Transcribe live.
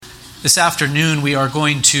This afternoon, we are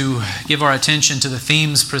going to give our attention to the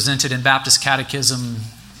themes presented in Baptist Catechism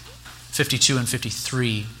 52 and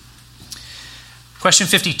 53. Question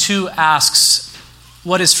 52 asks,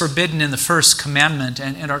 what is forbidden in the first commandment?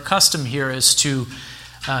 And our custom here is to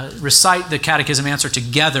recite the catechism answer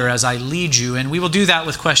together as I lead you. And we will do that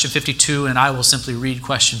with question 52, and I will simply read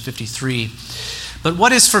question 53. But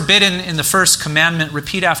what is forbidden in the first commandment?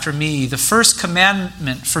 Repeat after me. The first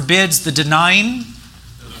commandment forbids the denying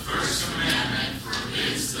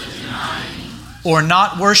or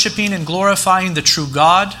not worshiping and glorifying the true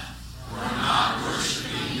God,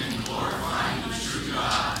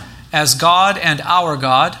 as God and our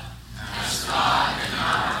God,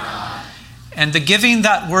 and the giving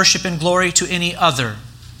that worship and glory to any other,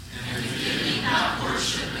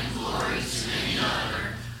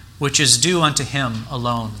 which is due unto Him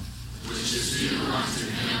alone.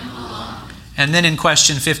 And then in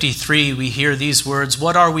question 53, we hear these words,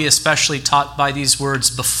 what are we especially taught by these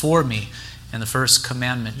words, before me, in the first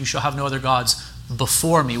commandment? You shall have no other gods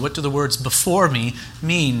before me. What do the words before me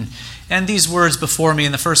mean? And these words before me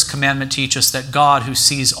in the first commandment teach us that God, who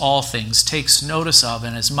sees all things, takes notice of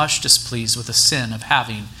and is much displeased with the sin of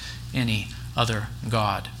having any other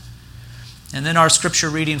God. And then our scripture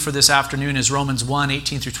reading for this afternoon is Romans 1,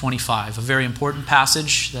 18 through 25, a very important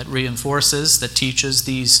passage that reinforces, that teaches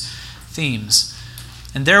these themes.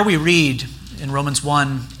 And there we read in Romans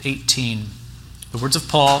 1, 18, the words of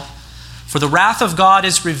Paul, for the wrath of God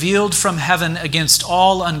is revealed from heaven against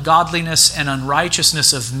all ungodliness and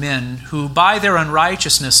unrighteousness of men, who by their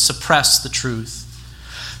unrighteousness suppress the truth.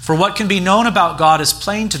 For what can be known about God is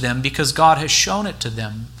plain to them, because God has shown it to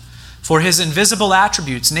them. For His invisible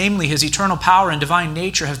attributes, namely His eternal power and divine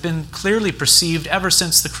nature, have been clearly perceived ever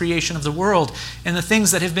since the creation of the world and the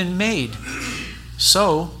things that have been made.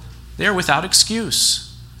 So they are without excuse.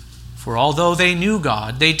 For although they knew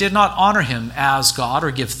God, they did not honor Him as God or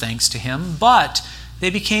give thanks to Him, but they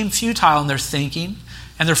became futile in their thinking,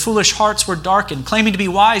 and their foolish hearts were darkened. Claiming to be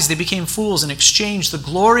wise, they became fools and exchanged the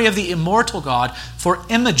glory of the immortal God for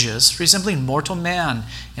images resembling mortal man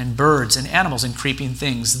and birds and animals and creeping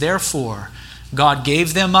things. Therefore, God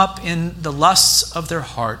gave them up in the lusts of their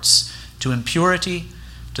hearts to impurity,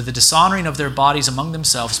 to the dishonoring of their bodies among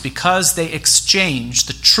themselves, because they exchanged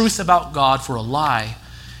the truth about God for a lie,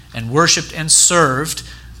 and worshipped and served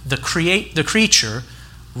the creature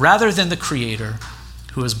rather than the Creator,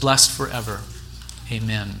 who is blessed forever.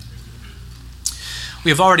 Amen.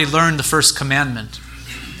 We have already learned the first commandment.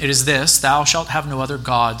 It is this, thou shalt have no other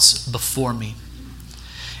gods before me.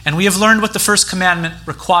 And we have learned what the first commandment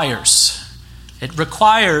requires. It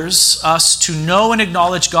requires us to know and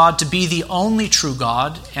acknowledge God to be the only true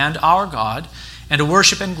God and our God, and to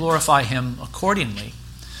worship and glorify Him accordingly.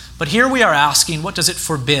 But here we are asking, what does it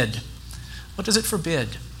forbid? What does it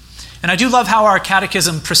forbid? And I do love how our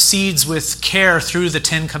catechism proceeds with care through the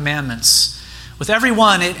 10 commandments. With every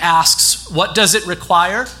one, it asks, what does it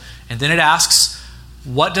require? And then it asks,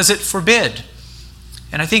 what does it forbid?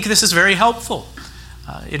 And I think this is very helpful.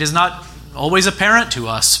 It is not always apparent to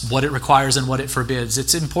us what it requires and what it forbids.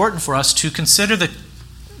 It's important for us to consider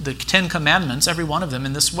the 10 commandments, every one of them,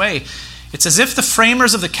 in this way. It's as if the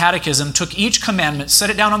framers of the catechism took each commandment, set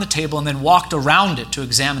it down on the table, and then walked around it to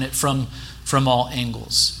examine it from all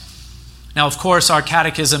angles. Now, of course, our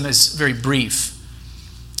catechism is very brief.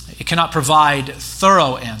 It cannot provide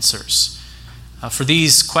thorough answers. For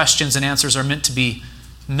these questions and answers are meant to be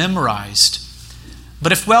memorized.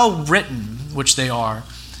 But if well written, which they are,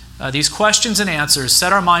 these questions and answers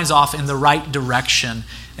set our minds off in the right direction.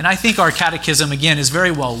 And I think our catechism, again, is very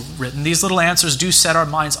well written. These little answers do set our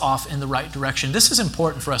minds off in the right direction. This is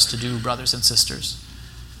important for us to do, brothers and sisters.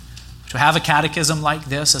 To have a catechism like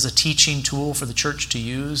this as a teaching tool for the church to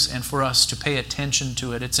use and for us to pay attention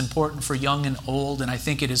to it. It's important for young and old, and I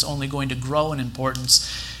think it is only going to grow in importance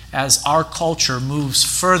as our culture moves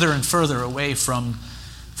further and further away from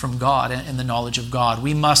God and the knowledge of God.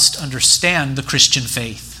 We must understand the Christian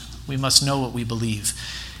faith. We must know what we believe.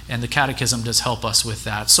 And the catechism does help us with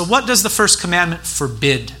that. So what does the first commandment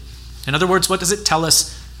forbid? In other words, what does it tell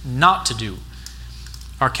us not to do?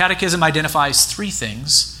 Our catechism identifies 3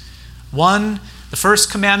 things. 1, the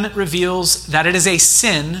first commandment reveals that it is a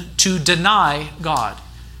sin to deny God.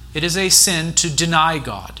 It is a sin to deny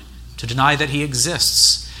God, to deny that He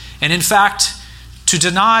exists. And in fact, to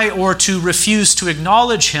deny or to refuse to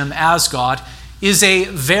acknowledge Him as God is a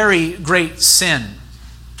very great sin.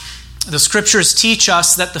 The scriptures teach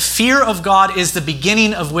us that the fear of God is the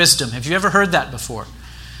beginning of wisdom. Have you ever heard that before?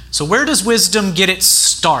 So where does wisdom get its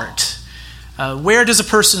start? Where does a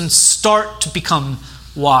person start to become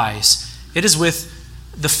wise? It is with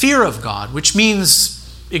the fear of God, which means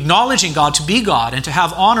acknowledging God to be God and to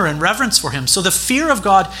have honor and reverence for him. So the fear of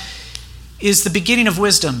God is the beginning of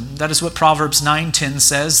wisdom. That is what Proverbs 9:10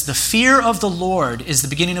 says. The fear of the Lord is the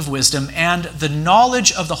beginning of wisdom, and the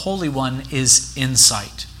knowledge of the Holy One is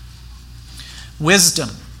insight. Wisdom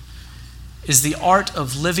is the art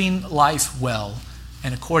of living life well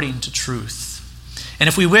and according to truth. And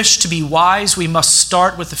if we wish to be wise, we must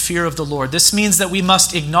start with the fear of the Lord. This means that we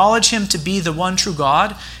must acknowledge him to be the one true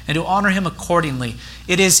God and to honor him accordingly.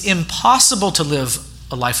 It is impossible to live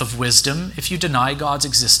a life of wisdom if you deny God's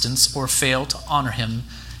existence or fail to honor him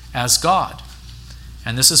as God.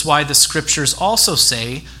 And this is why the scriptures also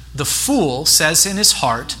say, the fool says in his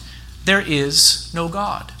heart, there is no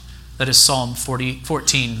God. That is Psalm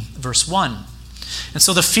 14, verse 1. And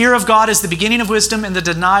so the fear of God is the beginning of wisdom, and the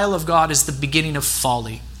denial of God is the beginning of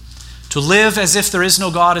folly. To live as if there is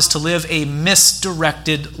no God is to live a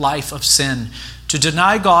misdirected life of sin. To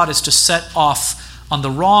deny God is to set off on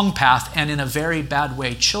the wrong path and in a very bad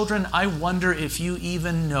way. Children, I wonder if you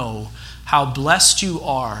even know how blessed you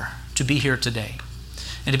are to be here today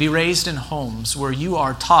and to be raised in homes where you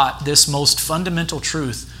are taught this most fundamental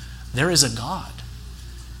truth. There is a God,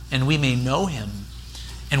 and we may know him,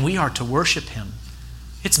 and we are to worship him.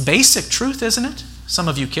 It's basic truth, isn't it? Some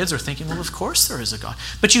of you kids are thinking, well, of course there is a God.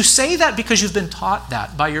 But you say that because you've been taught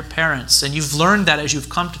that by your parents, and you've learned that as you've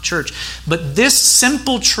come to church. But this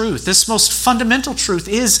simple truth, this most fundamental truth,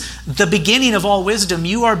 is the beginning of all wisdom.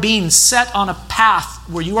 You are being set on a path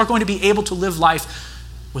where you are going to be able to live life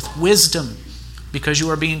with wisdom because you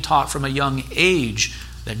are being taught from a young age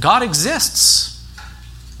that God exists.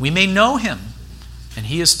 We may know him, and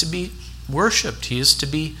he is to be worshipped. He is to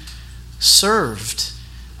be served.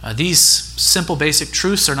 These simple basic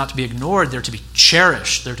truths are not to be ignored. They're to be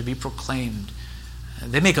cherished. They're to be proclaimed.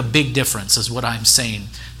 They make a big difference, is what I'm saying.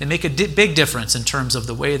 They make a big difference in terms of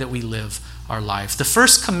the way that we live our life. The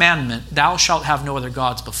first commandment, thou shalt have no other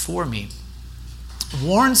gods before me,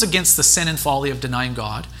 warns against the sin and folly of denying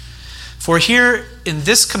God. For here in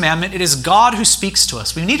this commandment, it is God who speaks to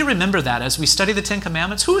us. We need to remember that as we study the Ten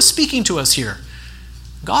Commandments. Who is speaking to us here?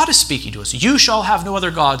 God is speaking to us. You shall have no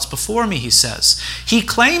other gods before me, he says. He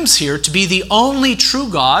claims here to be the only true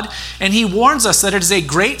God, and he warns us that it is a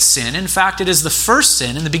great sin. In fact, it is the first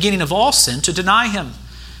sin and the beginning of all sin to deny him.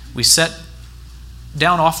 We set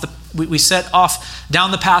off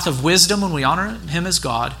down the path of wisdom when we honor him as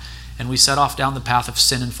God, and we set off down the path of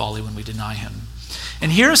sin and folly when we deny him.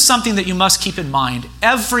 And here's something that you must keep in mind.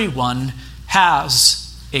 Everyone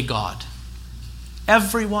has a God.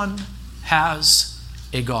 Everyone has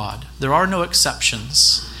a God. There are no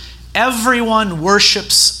exceptions. Everyone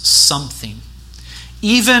worships something.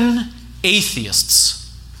 Even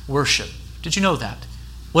atheists worship. Did you know that?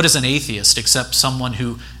 What is an atheist except someone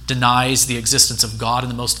who denies the existence of God in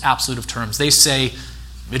the most absolute of terms? They say,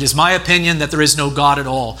 it is my opinion that there is no God at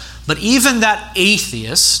all. But even that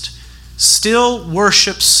atheist still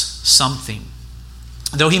worships something.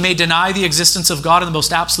 Though he may deny the existence of God in the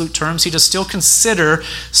most absolute terms, he does still consider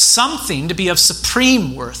something to be of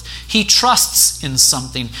supreme worth. He trusts in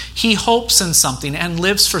something. He hopes in something and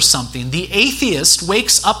lives for something. The atheist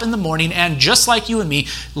wakes up in the morning and, just like you and me,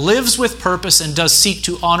 lives with purpose and does seek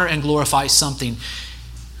to honor and glorify something.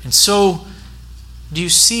 And so, do you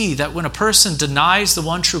see that when a person denies the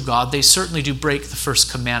one true God, they certainly do break the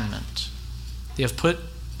first commandment? They have put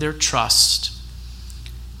their trust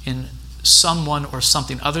in someone or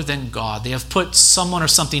something other than God. They have put someone or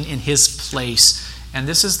something in his place. And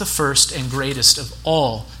this is the first and greatest of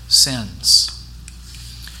all sins.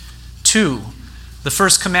 2, the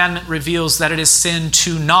first commandment reveals that it is sin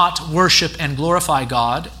to not worship and glorify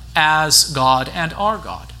God as God and our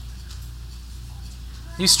God.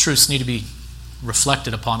 These truths need to be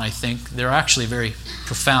reflected upon, I think. They're actually very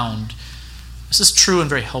profound. This is true and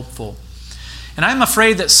very helpful. And I'm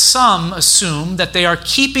afraid that some assume that they are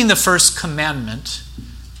keeping the first commandment,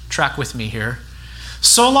 track with me here,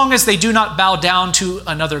 so long as they do not bow down to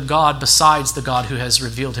another God besides the God who has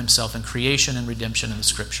revealed himself in creation and redemption in the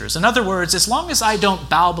Scriptures. In other words, as long as I don't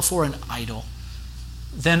bow before an idol,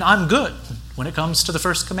 then I'm good when it comes to the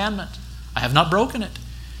first commandment. I have not broken it.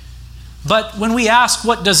 But when we ask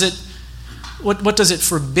what does it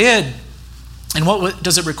forbid, and what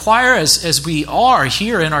does it require, as we are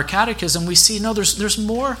here in our catechism, we see, no, there's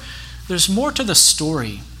more to the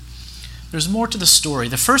story. There's more to the story.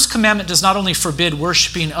 The first commandment does not only forbid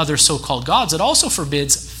worshiping other so-called gods, it also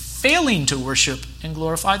forbids failing to worship and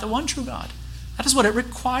glorify the one true God. That is what it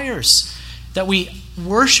requires, that we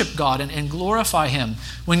worship God and glorify him.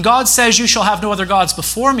 When God says, you shall have no other gods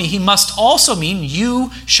before me, he must also mean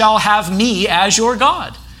you shall have me as your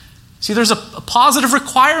God. See, there's a positive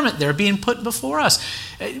requirement there being put before us.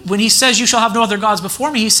 When he says you shall have no other gods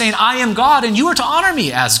before me, he's saying I am God and you are to honor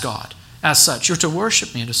me as God. As such, you're to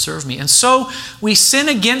worship me and to serve me. And so we sin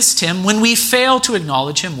against him when we fail to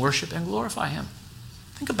acknowledge him, worship, and glorify him.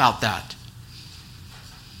 Think about that.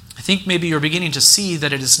 I think maybe you're beginning to see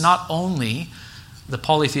that it is not only the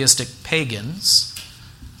polytheistic pagans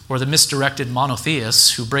or the misdirected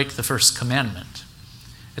monotheists who break the first commandment.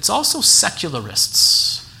 It's also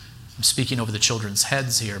secularists. I'm speaking over the children's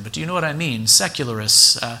heads here, but do you know what I mean?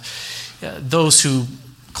 Secularists, those who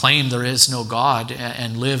claim there is no God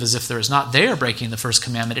and live as if there is not, they are breaking the first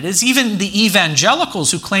commandment. It is even the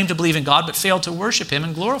evangelicals who claim to believe in God but fail to worship him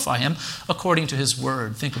and glorify him according to his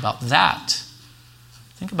word. Think about that.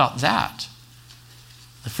 Think about that.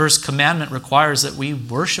 The first commandment requires that we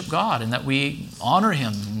worship God and that we honor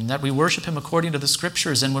him and that we worship him according to the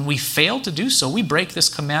scriptures. And when we fail to do so, we break this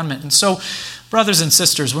commandment. And so, brothers and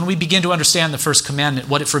sisters, when we begin to understand the first commandment,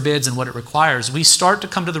 what it forbids and what it requires, we start to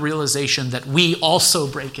come to the realization that we also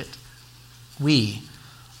break it. We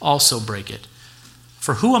also break it.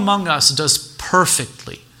 For who among us does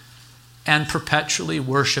perfectly and perpetually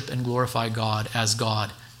worship and glorify God as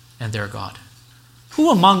God and their God?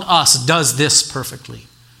 Who among us does this perfectly?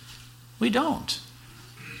 We don't.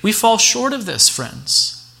 We fall short of this,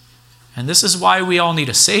 friends. And this is why we all need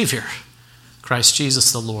a Savior, Christ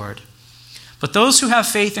Jesus the Lord. But those who have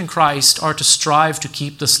faith in Christ are to strive to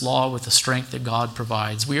keep this law with the strength that God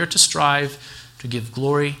provides. We are to strive to give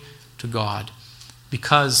glory to God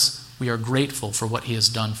because we are grateful for what he has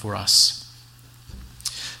done for us.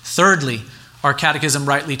 Thirdly, our catechism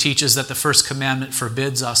rightly teaches that the first commandment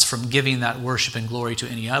forbids us from giving that worship and glory to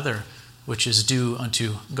any other, which is due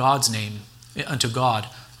unto God's name, unto God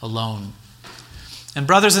alone. And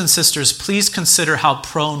brothers and sisters, please consider how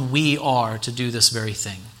prone we are to do this very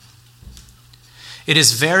thing. It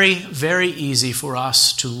is very, very easy for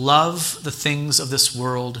us to love the things of this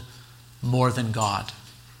world more than God,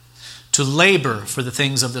 to labor for the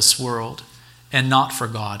things of this world and not for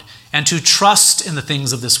God, and to trust in the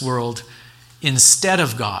things of this world instead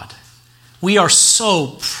of God. We are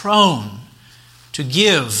so prone to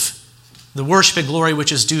give the worship and glory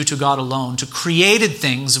which is due to God alone, to created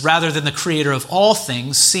things rather than the creator of all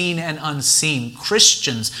things, seen and unseen.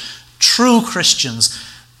 Christians, true Christians,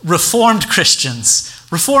 Reformed Christians,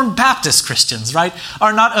 Reformed Baptist Christians, right,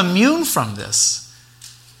 are not immune from this.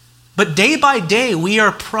 But day by day, we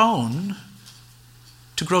are prone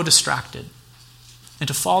to grow distracted and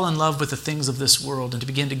to fall in love with the things of this world and to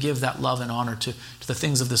begin to give that love and honor to the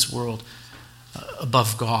things of this world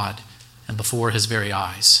above God and before his very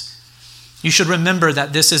eyes. You should remember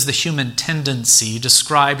that this is the human tendency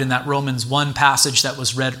described in that Romans 1 passage that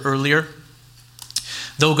was read earlier.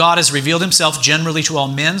 Though God has revealed himself generally to all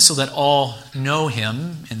men so that all know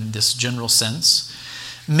him in this general sense,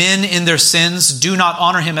 men in their sins do not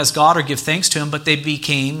honor him as God or give thanks to him, but they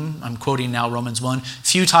became, I'm quoting now Romans 1,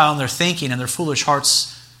 futile in their thinking and their foolish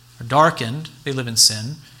hearts are darkened. They live in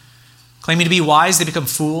sin. Claiming to be wise, they become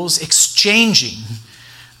fools, exchanging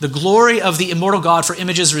the glory of the immortal God for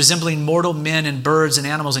images resembling mortal men and birds and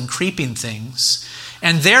animals and creeping things.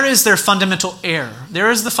 And there is their fundamental error. There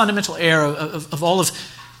is the fundamental error of all of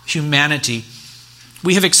humanity.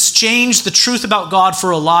 We have exchanged the truth about God for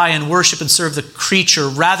a lie and worship and serve the creature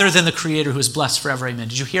rather than the Creator who is blessed forever. Amen.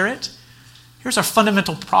 Did you hear it? Here's our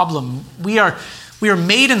fundamental problem. We are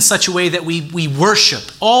made in such a way that we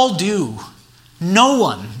worship. All do. No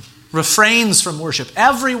one refrains from worship.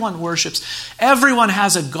 Everyone worships. Everyone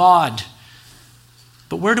has a God.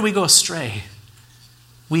 But where do we go astray?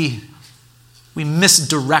 We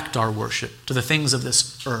misdirect our worship to the things of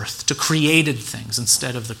this earth, to created things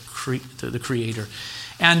instead of the Creator.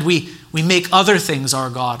 And we make other things our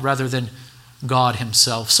God rather than God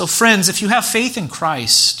himself. So friends, if you have faith in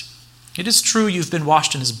Christ, it is true you've been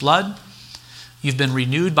washed in his blood, you've been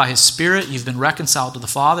renewed by his Spirit, you've been reconciled to the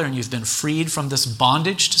Father, and you've been freed from this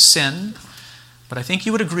bondage to sin. But I think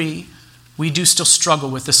you would agree, we do still struggle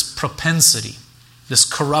with this propensity, this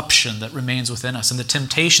corruption that remains within us, and the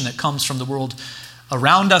temptation that comes from the world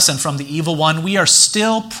around us and from the evil one. We are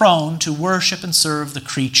still prone to worship and serve the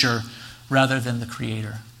creature rather than the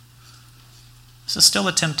Creator. This is still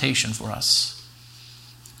a temptation for us.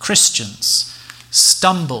 Christians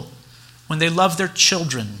stumble when they love their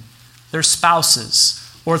children, their spouses,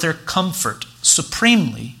 or their comfort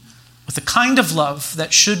supremely with the kind of love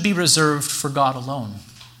that should be reserved for God alone.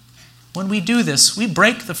 When we do this, we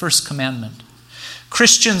break the first commandment.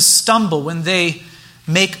 Christians stumble when they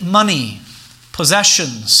make money,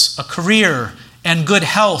 possessions, a career, and good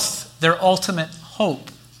health their ultimate hope.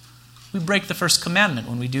 We break the first commandment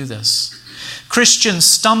when we do this. Christians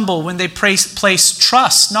stumble when they place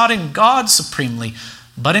trust not in God supremely,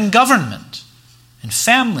 but in government, in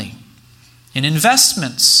family, in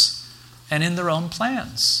investments, and in their own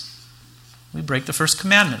plans. We break the first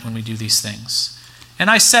commandment when we do these things. And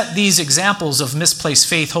I set these examples of misplaced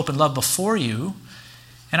faith, hope, and love before you,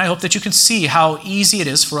 and I hope that you can see how easy it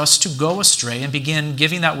is for us to go astray and begin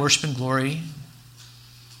giving that worship and glory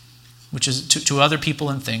which is to other people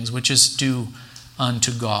and things, which is due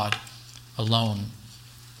unto God alone.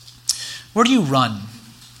 Where do you run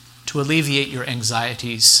to alleviate your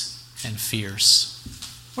anxieties and fears?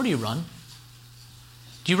 Where do you run?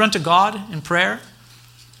 Do you run to God in prayer?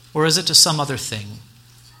 Or is it to some other thing?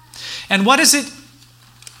 And what is it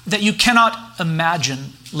that you cannot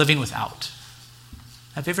imagine living without?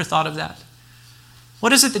 Have you ever thought of that?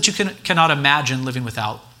 What is it that you cannot imagine living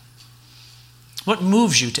without? What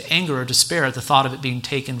moves you to anger or despair at the thought of it being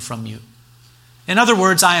taken from you? In other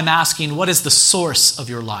words, I am asking, what is the source of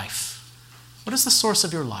your life? What is the source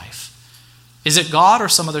of your life? Is it God or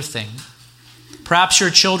some other thing? Perhaps your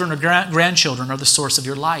children or grandchildren are the source of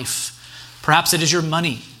your life. Perhaps it is your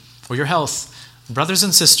money or your health. Brothers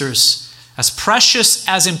and sisters, as precious,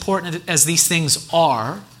 as important as these things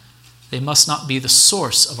are, they must not be the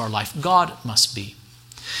source of our life. God must be.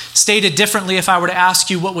 Stated differently, if I were to ask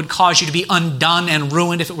you what would cause you to be undone and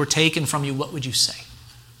ruined if it were taken from you, what would you say?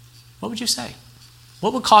 What would you say?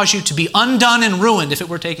 What would cause you to be undone and ruined if it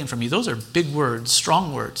were taken from you? Those are big words,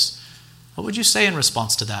 strong words. What would you say in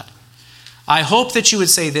response to that? I hope that you would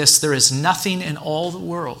say this: there is nothing in all the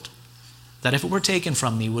world that if it were taken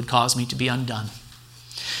from me would cause me to be undone.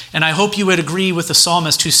 And I hope you would agree with the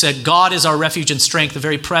psalmist who said, God is our refuge and strength, the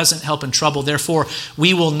very present help in trouble. Therefore,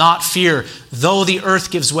 we will not fear, though the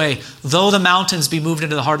earth gives way, though the mountains be moved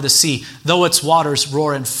into the heart of the sea, though its waters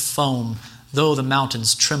roar and foam, though the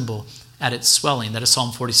mountains tremble at its swelling. That is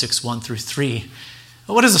Psalm 46, 1 through 3.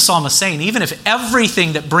 But what is the psalmist saying? Even if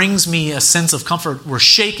everything that brings me a sense of comfort were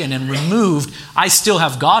shaken and removed, I still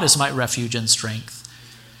have God as my refuge and strength.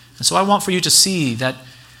 And so I want for you to see that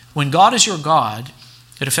when God is your God,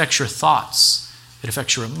 it affects your thoughts. It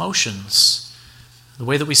affects your emotions. The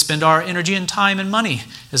way that we spend our energy and time and money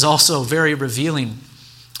is also very revealing.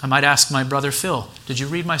 I might ask my brother Phil, did you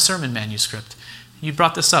read my sermon manuscript? You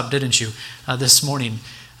brought this up, didn't you, this morning?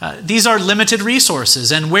 These are limited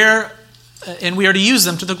resources, and we are to use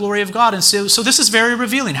them to the glory of God. And so this is very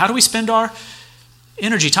revealing. How do we spend our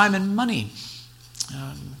energy, time, and money?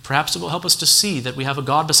 Perhaps it will help us to see that we have a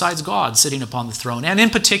God besides God sitting upon the throne. And in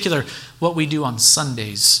particular, what we do on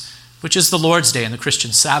Sundays, which is the Lord's Day and the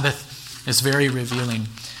Christian Sabbath, is very revealing.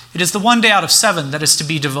 It is the one day out of 7 that is to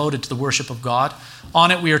be devoted to the worship of God.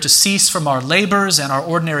 On it we are to cease from our labors and our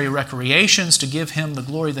ordinary recreations to give Him the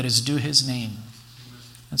glory that is due His name.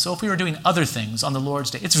 And so if we were doing other things on the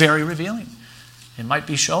Lord's Day, it's very revealing. It might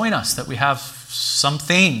be showing us that we have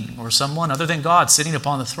something or someone other than God sitting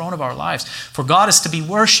upon the throne of our lives. For God is to be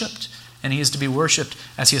worshipped, and He is to be worshipped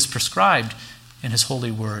as He has prescribed in His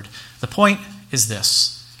holy word. The point is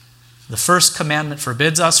this: the first commandment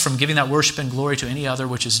forbids us from giving that worship and glory to any other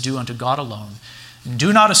which is due unto God alone. And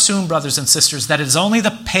do not assume, brothers and sisters, that it is only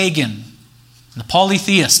the pagan, the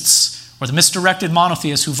polytheists, or the misdirected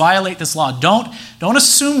monotheists who violate this law. Don't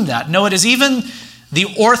assume that. No, it is even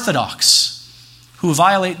the orthodox who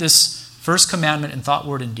violate this first commandment in thought,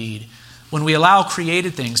 word, and deed. When we allow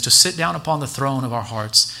created things to sit down upon the throne of our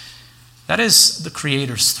hearts, that is the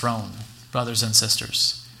Creator's throne, brothers and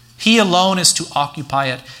sisters. He alone is to occupy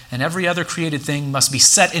it, and every other created thing must be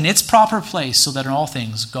set in its proper place so that in all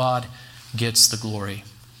things God gets the glory.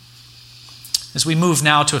 As we move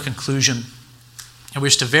now to a conclusion, I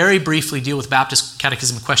wish to very briefly deal with Baptist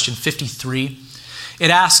Catechism question 53.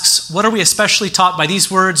 It asks, what are we especially taught by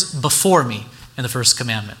these words, before me, in the first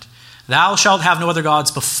commandment? Thou shalt have no other gods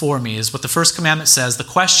before me, is what the first commandment says. The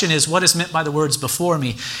question is, what is meant by the words before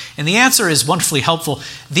me? And the answer is wonderfully helpful.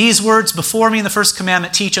 These words before me in the first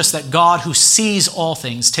commandment teach us that God, who sees all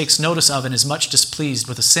things, takes notice of and is much displeased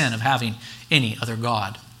with the sin of having any other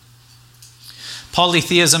God.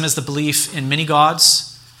 Polytheism is the belief in many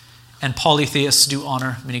gods, and polytheists do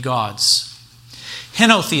honor many gods.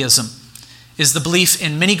 Henotheism is the belief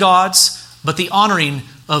in many gods, but the honoring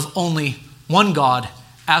of only one God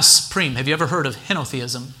as supreme. Have you ever heard of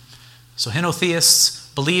henotheism? So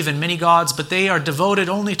henotheists believe in many gods, but they are devoted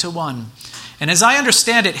only to one. And as I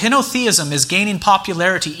understand it, henotheism is gaining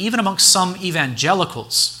popularity even amongst some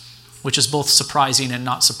evangelicals, which is both surprising and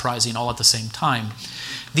not surprising all at the same time.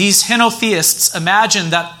 These henotheists imagine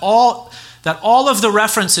that all of the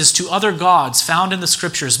references to other gods found in the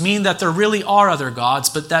Scriptures mean that there really are other gods,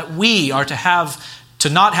 but that we are to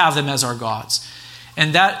not have them as our gods.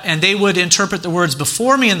 And they would interpret the words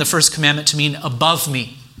before me in the first commandment to mean above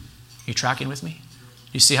me. Are you tracking with me?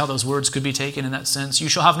 You see how those words could be taken in that sense? You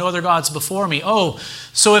shall have no other gods before me. Oh,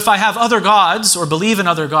 so if I have other gods or believe in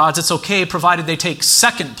other gods, it's okay provided they take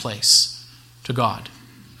second place to God.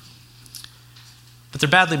 But they're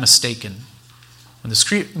badly mistaken. When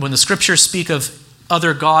the scriptures speak of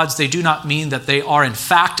other gods, they do not mean that they are in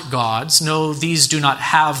fact gods. No, these do not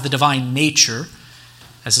have the divine nature.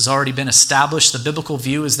 As has already been established, the biblical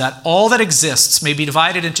view is that all that exists may be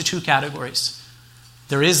divided into two categories.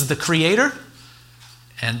 There is the Creator,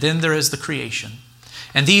 and then there is the creation.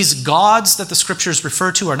 And these gods that the scriptures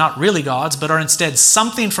refer to are not really gods, but are instead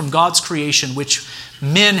something from God's creation which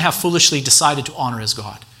men have foolishly decided to honor as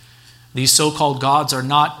God. These so-called gods are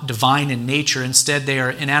not divine in nature. Instead, they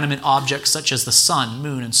are inanimate objects such as the sun,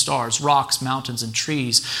 moon, and stars, rocks, mountains, and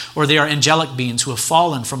trees. Or they are angelic beings who have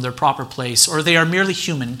fallen from their proper place. Or they are merely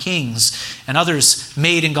human kings and others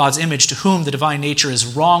made in God's image to whom the divine nature is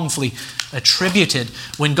wrongfully attributed.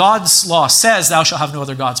 When God's law says, "Thou shalt have no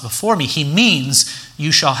other gods before me," he means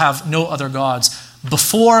you shall have no other gods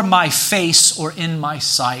before my face or in my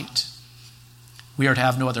sight. We are to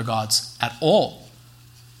have no other gods at all,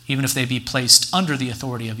 even if they be placed under the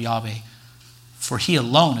authority of Yahweh. For he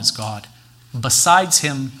alone is God. Besides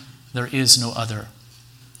him, there is no other.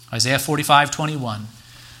 Isaiah 45:21.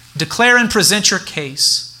 Declare and present your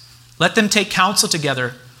case. Let them take counsel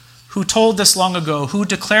together. Who told this long ago? Who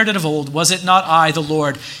declared it of old? Was it not I, the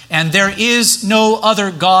Lord? And there is no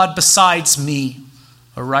other God besides me,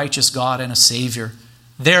 a righteous God and a Savior.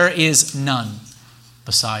 There is none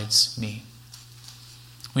besides me.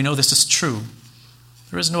 We know this is true.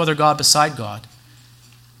 There is no other God beside God.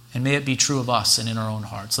 And may it be true of us and in our own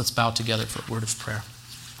hearts. Let's bow together for a word of prayer.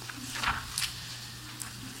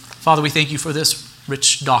 Father, we thank you for this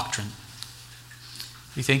rich doctrine.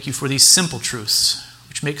 We thank you for these simple truths,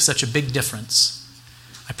 which make such a big difference.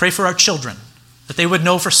 I pray for our children, that they would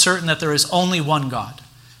know for certain that there is only one God,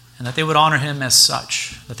 and that they would honor him as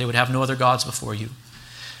such, that they would have no other gods before you.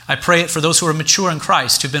 I pray it for those who are mature in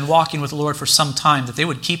Christ, who've been walking with the Lord for some time, that they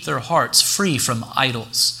would keep their hearts free from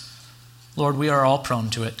idols. Lord, we are all prone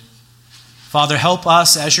to it. Father, help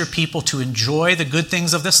us as your people to enjoy the good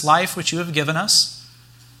things of this life which you have given us,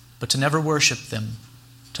 but to never worship them,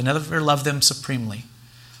 to never love them supremely.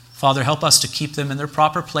 Father, help us to keep them in their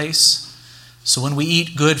proper place. So when we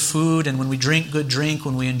eat good food and when we drink good drink,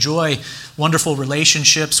 when we enjoy wonderful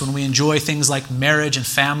relationships, when we enjoy things like marriage and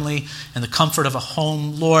family and the comfort of a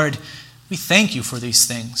home, Lord, we thank you for these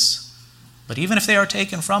things. But even if they are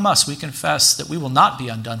taken from us, we confess that we will not be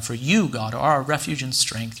undone, for you, God, are our refuge and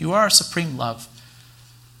strength. You are our supreme love.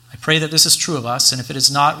 I pray that this is true of us, and if it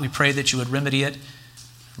is not, we pray that you would remedy it.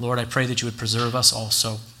 Lord, I pray that you would preserve us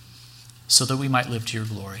also, so that we might live to your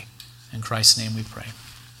glory. In Christ's name we pray.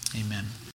 Amen.